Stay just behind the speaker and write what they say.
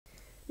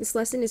This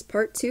lesson is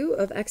part 2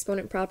 of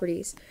exponent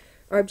properties.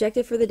 Our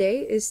objective for the day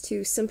is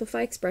to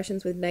simplify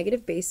expressions with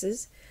negative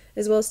bases,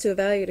 as well as to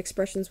evaluate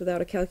expressions without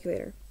a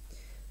calculator.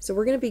 So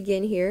we're going to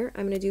begin here.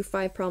 I'm going to do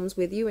 5 problems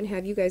with you and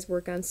have you guys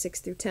work on 6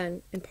 through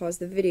 10 and pause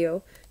the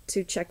video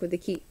to check with the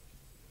key.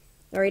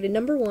 Alright, in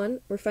number 1,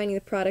 we're finding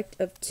the product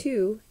of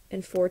 2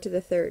 and 4 to the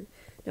third.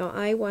 Now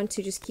I want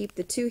to just keep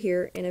the 2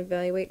 here and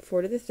evaluate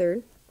 4 to the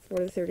third. 4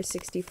 to the third is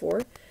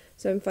 64.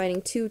 So I'm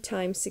finding 2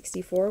 times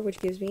 64, which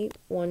gives me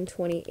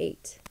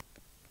 128.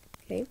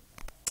 Okay.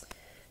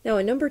 Now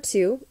in number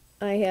 2,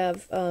 I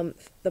have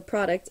the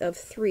product of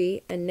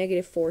 3 and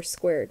negative 4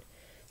 squared.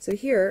 So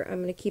here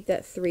I'm going to keep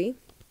that 3.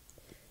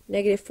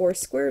 Negative 4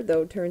 squared,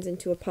 though, turns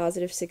into a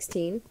positive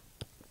 16.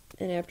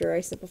 And after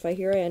I simplify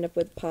here, I end up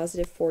with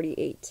positive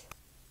 48.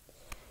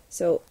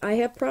 So I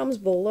have problems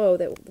below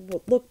that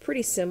will look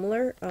pretty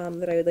similar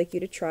that I would like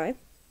you to try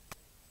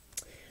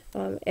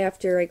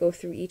after I go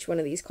through each one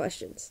of these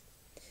questions.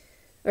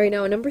 Alright,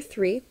 now in number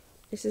 3,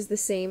 this is the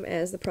same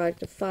as the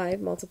product of 5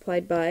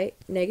 multiplied by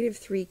negative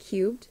 3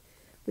 cubed,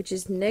 which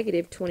is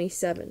negative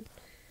 27.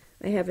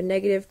 I have a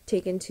negative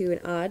taken to an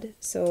odd,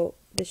 so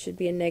this should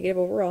be a negative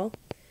overall.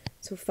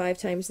 So 5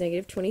 times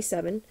negative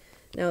 27.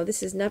 Now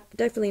this is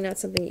definitely not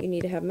something you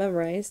need to have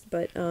memorized,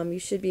 but you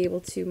should be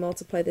able to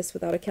multiply this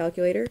without a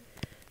calculator.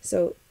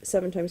 So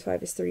 7 times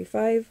 5 is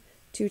 35,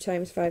 2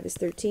 times 5 is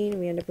 13,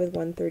 and we end up with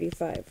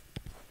 135.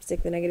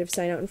 Stick the negative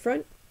sign out in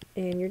front,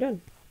 and you're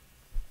done.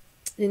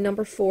 In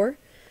number 4,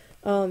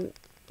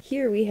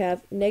 here we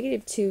have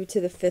negative 2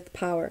 to the 5th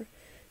power.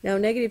 Now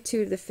negative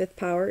 2 to the 5th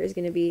power is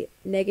going to be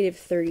negative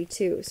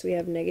 32. So we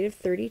have negative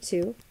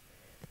 32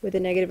 with a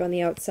negative on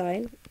the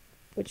outside,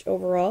 which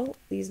overall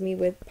leaves me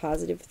with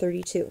positive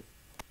 32.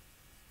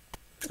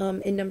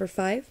 In number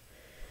 5,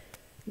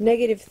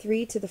 negative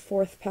 3 to the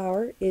 4th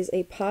power is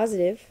a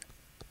positive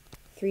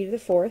 3 to the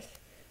 4th.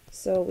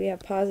 So we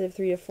have positive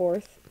 3 to the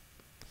 4th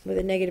with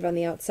a negative on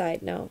the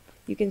outside. Now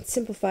you can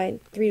simplify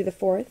 3 to the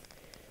 4th.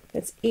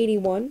 That's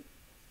 81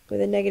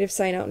 with a negative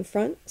sign out in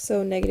front.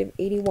 So negative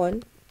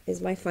 81 is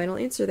my final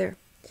answer there.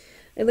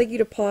 I'd like you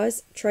to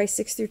pause, try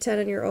 6 through 10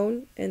 on your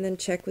own, and then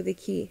check with the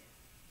key.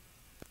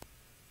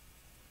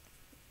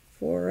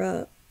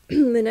 For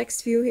the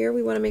next few here,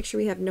 we want to make sure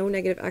we have no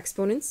negative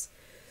exponents.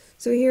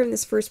 So here in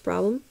this first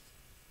problem,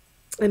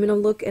 I'm going to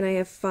look and I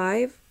have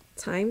 5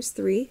 times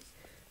 3.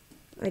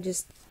 I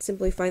just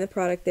simply find the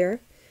product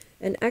there.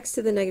 And x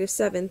to the negative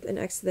 7th and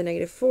x to the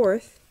negative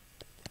 4th,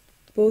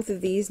 both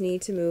of these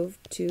need to move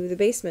to the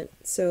basement.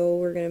 So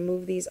we're going to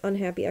move these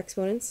unhappy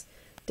exponents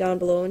down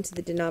below into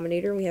the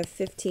denominator. We have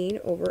 15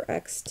 over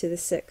x to the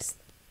 6th.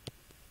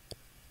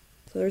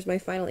 So there's my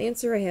final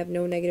answer. I have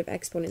no negative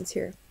exponents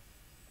here.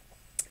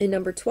 In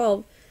number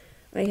 12,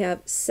 I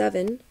have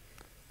 7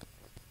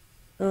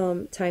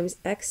 times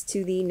x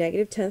to the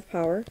negative 10th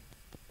power,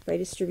 if I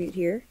distribute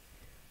here,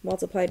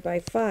 multiplied by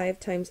 5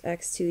 times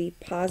x to the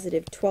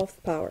positive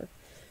 12th power.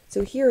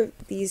 So here,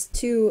 these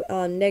two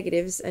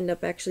negatives end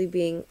up actually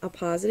being a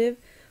positive,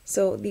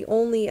 so the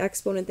only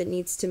exponent that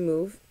needs to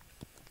move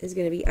is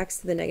going to be x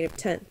to the negative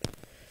 10th.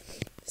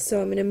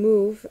 So I'm going to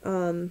move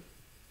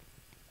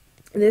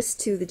this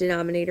to the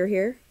denominator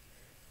here.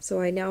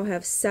 So I now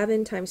have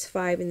 7 times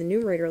 5 in the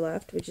numerator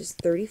left, which is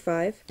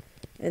 35,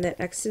 and that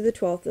x to the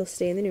 12th will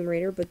stay in the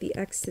numerator, but the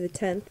x to the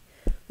 10th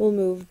will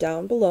move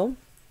down below.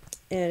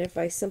 And if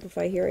I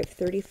simplify here, I have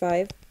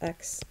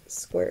 35x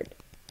squared.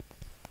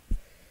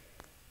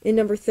 In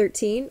number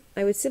 13,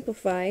 I would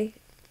simplify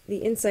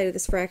the inside of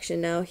this fraction.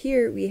 Now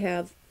here we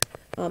have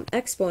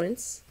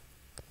exponents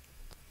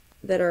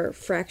that are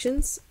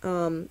fractions.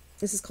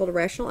 This is called a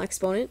rational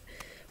exponent.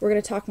 We're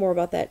going to talk more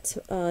about that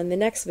in the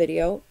next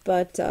video,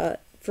 but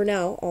for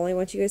now, all I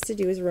want you guys to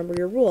do is remember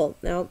your rule.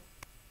 Now,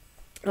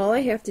 all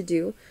I have to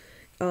do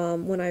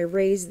when I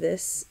raise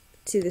this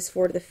to this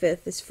 4 to the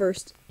 5th is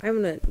first,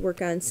 I'm going to work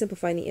on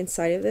simplifying the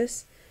inside of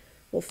this.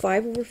 Well,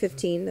 5 over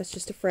 15, that's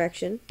just a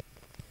fraction.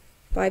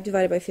 5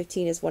 divided by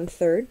 15 is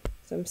 1/3,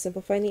 so I'm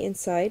simplifying the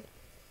inside.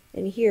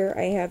 And here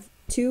I have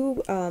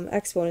two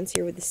exponents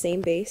here with the same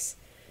base.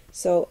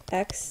 So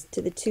x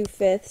to the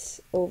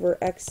 2/5 over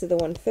x to the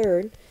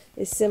 1/3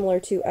 is similar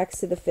to x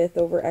to the 5th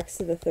over x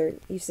to the 3rd.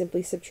 You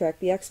simply subtract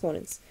the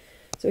exponents.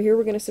 So here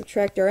we're going to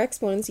subtract our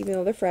exponents even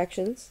though they're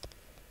fractions.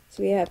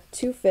 So we have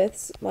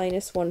 2/5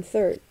 minus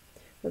 1/3.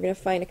 We're going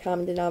to find a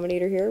common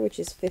denominator here, which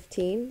is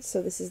 15.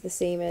 So this is the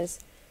same as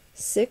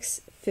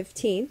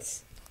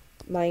 6/15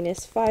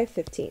 minus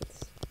 5/15.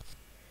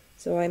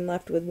 So I'm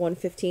left with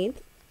 1/15.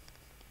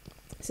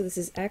 So this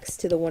is x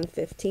to the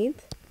 1/15.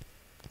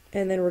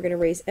 And then we're going to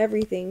raise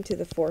everything to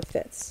the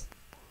 4/5.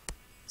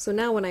 So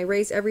now when I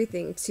raise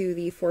everything to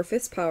the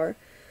 4/5 power,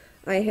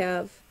 I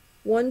have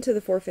 1 to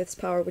the 4/5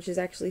 power, which is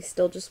actually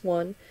still just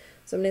 1.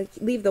 So I'm going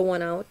to leave the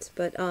 1 out,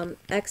 but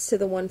x to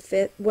the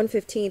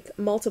 1/15th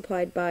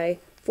multiplied by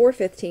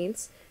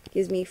 4/15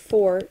 gives me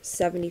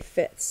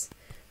 4/75.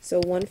 So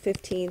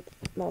 1/15th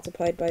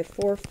multiplied by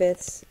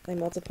 4/5, I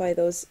multiply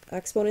those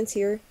exponents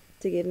here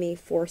to give me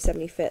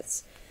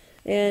 4/75.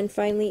 And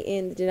finally,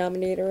 in the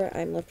denominator,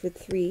 I'm left with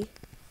 3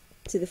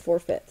 to the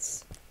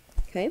 4/5.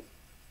 Okay.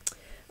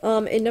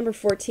 In number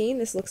 14,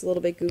 this looks a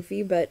little bit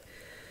goofy, but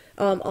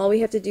all we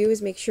have to do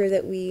is make sure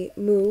that we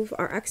move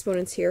our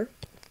exponents here.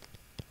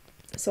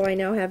 So I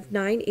now have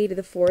 9a to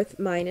the fourth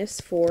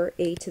minus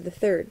 4a to the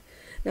third.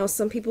 Now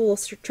some people will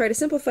try to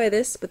simplify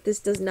this, but this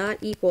does not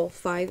equal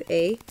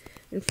 5a.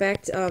 In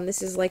fact,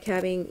 this is like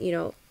having,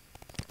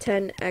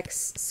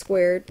 10x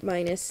squared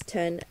minus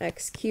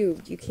 10x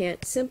cubed. You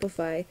can't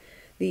simplify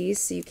these,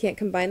 so you can't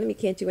combine them. You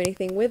can't do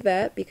anything with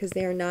that because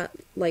they are not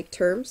like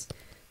terms.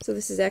 So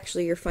this is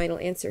actually your final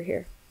answer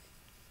here.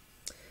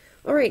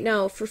 Alright,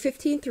 now for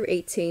 15 through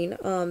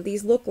 18,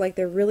 these look like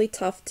they're really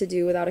tough to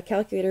do without a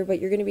calculator, but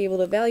you're going to be able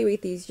to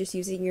evaluate these just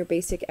using your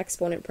basic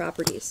exponent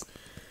properties.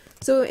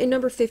 So in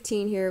number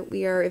 15 here,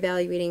 we are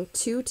evaluating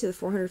 2 to the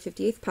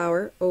 458th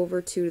power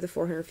over 2 to the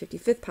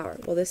 455th power.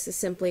 Well, this is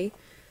simply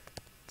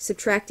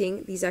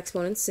subtracting these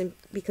exponents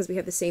because we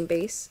have the same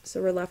base,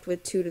 so we're left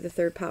with 2 to the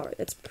third power.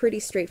 That's pretty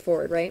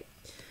straightforward, right?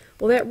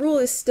 Well, that rule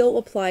is still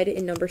applied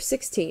in number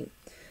 16,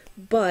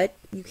 but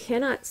you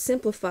cannot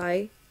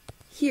simplify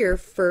here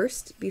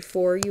first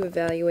before you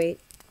evaluate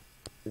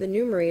the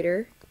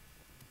numerator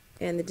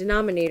and the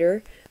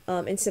denominator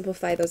and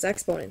simplify those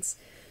exponents.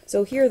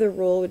 So here the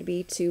rule would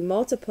be to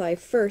multiply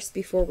first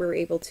before we're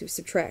able to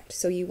subtract.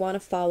 So you want to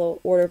follow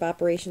order of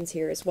operations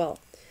here as well.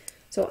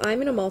 So I'm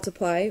going to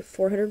multiply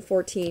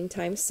 414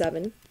 times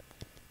 7.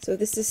 So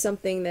this is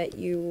something that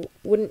you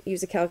wouldn't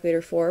use a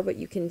calculator for, but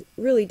you can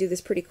really do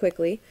this pretty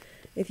quickly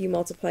if you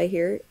multiply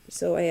here.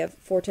 So I have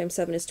 4 times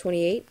 7 is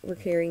 28. We're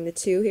carrying the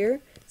 2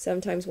 here.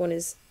 7 times 1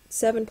 is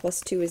 7 plus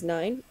 2 is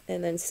 9,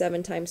 and then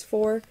 7 times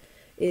 4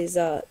 is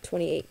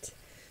 28.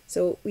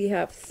 So we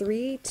have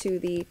 3 to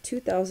the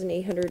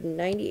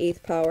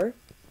 2,898th power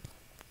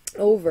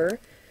over,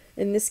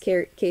 in this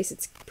case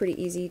it's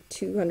pretty easy,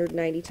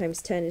 290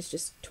 times 10 is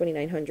just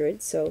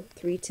 2,900, so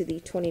 3 to the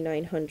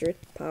 2,900th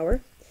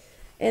power.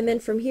 And then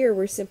from here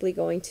we're simply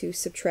going to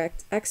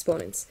subtract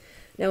exponents.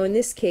 Now in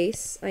this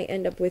case I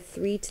end up with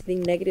 3 to the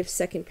negative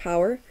second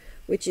power,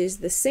 which is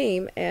the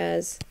same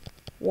as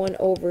 1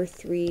 over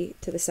 3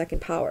 to the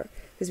second power,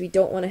 because we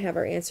don't want to have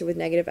our answer with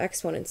negative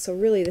exponents. So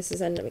really this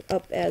is ending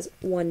up as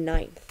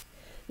 1/9.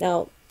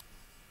 Now,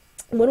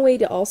 one way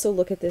to also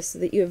look at this so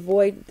that you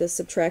avoid the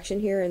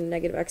subtraction here and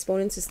negative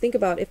exponents is think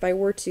about if I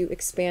were to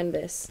expand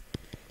this,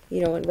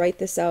 and write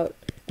this out,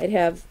 I'd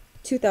have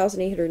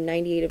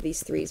 2,898 of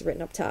these 3's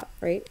written up top,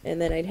 right?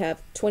 And then I'd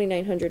have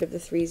 2,900 of the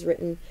 3's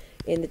written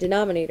in the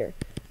denominator.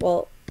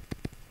 Well,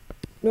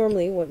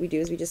 normally what we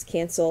do is we just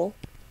cancel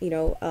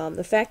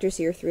the factors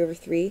here. 3 over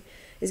 3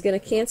 is going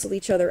to cancel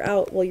each other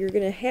out. Well, you're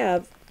going to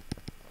have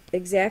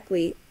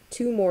exactly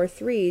 2 more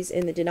 3's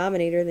in the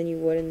denominator than you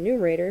would in the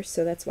numerator,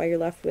 so that's why you're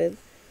left with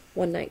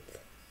 1/9.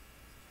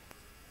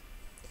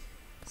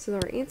 So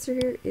our answer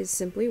here is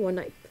simply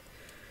 1/9.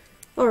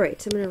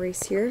 Alright, I'm going to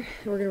erase here.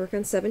 We're going to work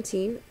on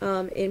 17.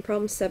 In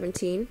problem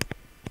 17,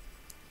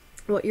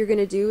 what you're going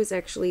to do is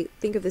actually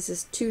think of this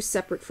as 2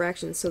 separate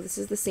fractions. So this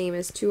is the same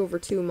as 2 over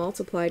 2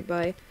 multiplied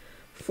by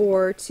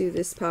 4 to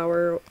this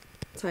power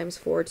times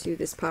 4 to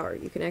this power.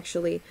 You can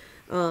actually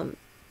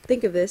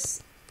think of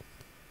this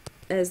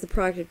as the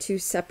product of 2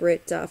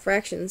 separate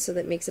fractions, so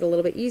that makes it a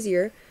little bit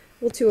easier.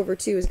 Well, 2 over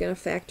 2 is going to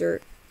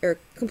factor or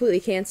completely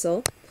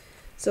cancel.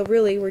 So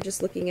really we're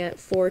just looking at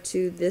 4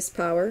 to this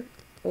power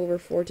over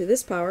 4 to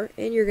this power,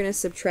 and you're going to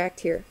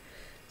subtract here.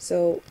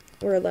 So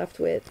we're left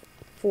with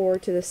 4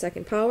 to the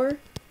second power,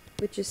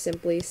 which is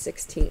simply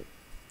 16.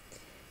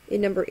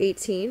 In number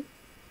 18,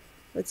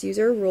 let's use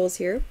our rules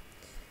here.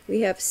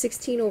 We have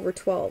 16 over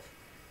 12.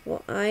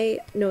 Well, I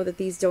know that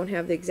these don't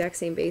have the exact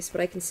same base,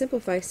 but I can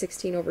simplify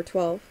 16 over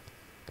 12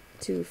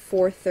 to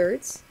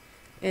 4/3.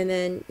 And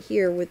then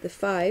here with the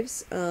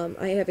 5's,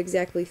 I have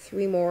exactly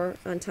 3 more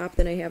on top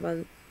than I have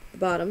on the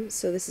bottom,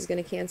 so this is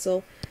going to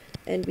cancel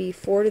and be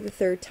 4 to the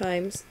third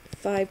times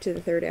 5 to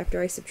the third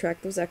after I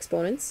subtract those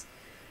exponents.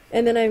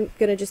 And then I'm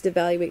going to just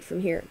evaluate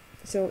from here.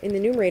 So in the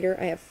numerator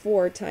I have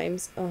 4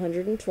 times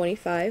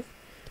 125.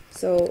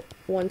 So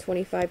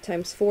 125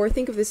 times 4,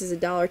 think of this as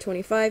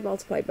 $1.25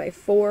 multiplied by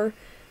 4.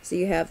 So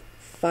you have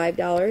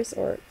 $5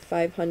 or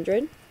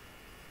 500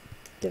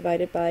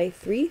 divided by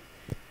 3,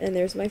 and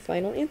there's my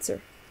final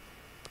answer.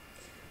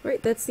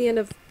 Alright, that's the end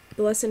of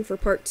the lesson for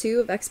part 2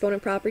 of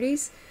exponent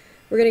properties.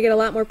 We're going to get a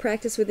lot more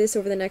practice with this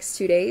over the next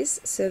 2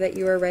 days so that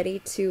you are ready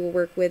to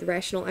work with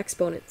rational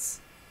exponents.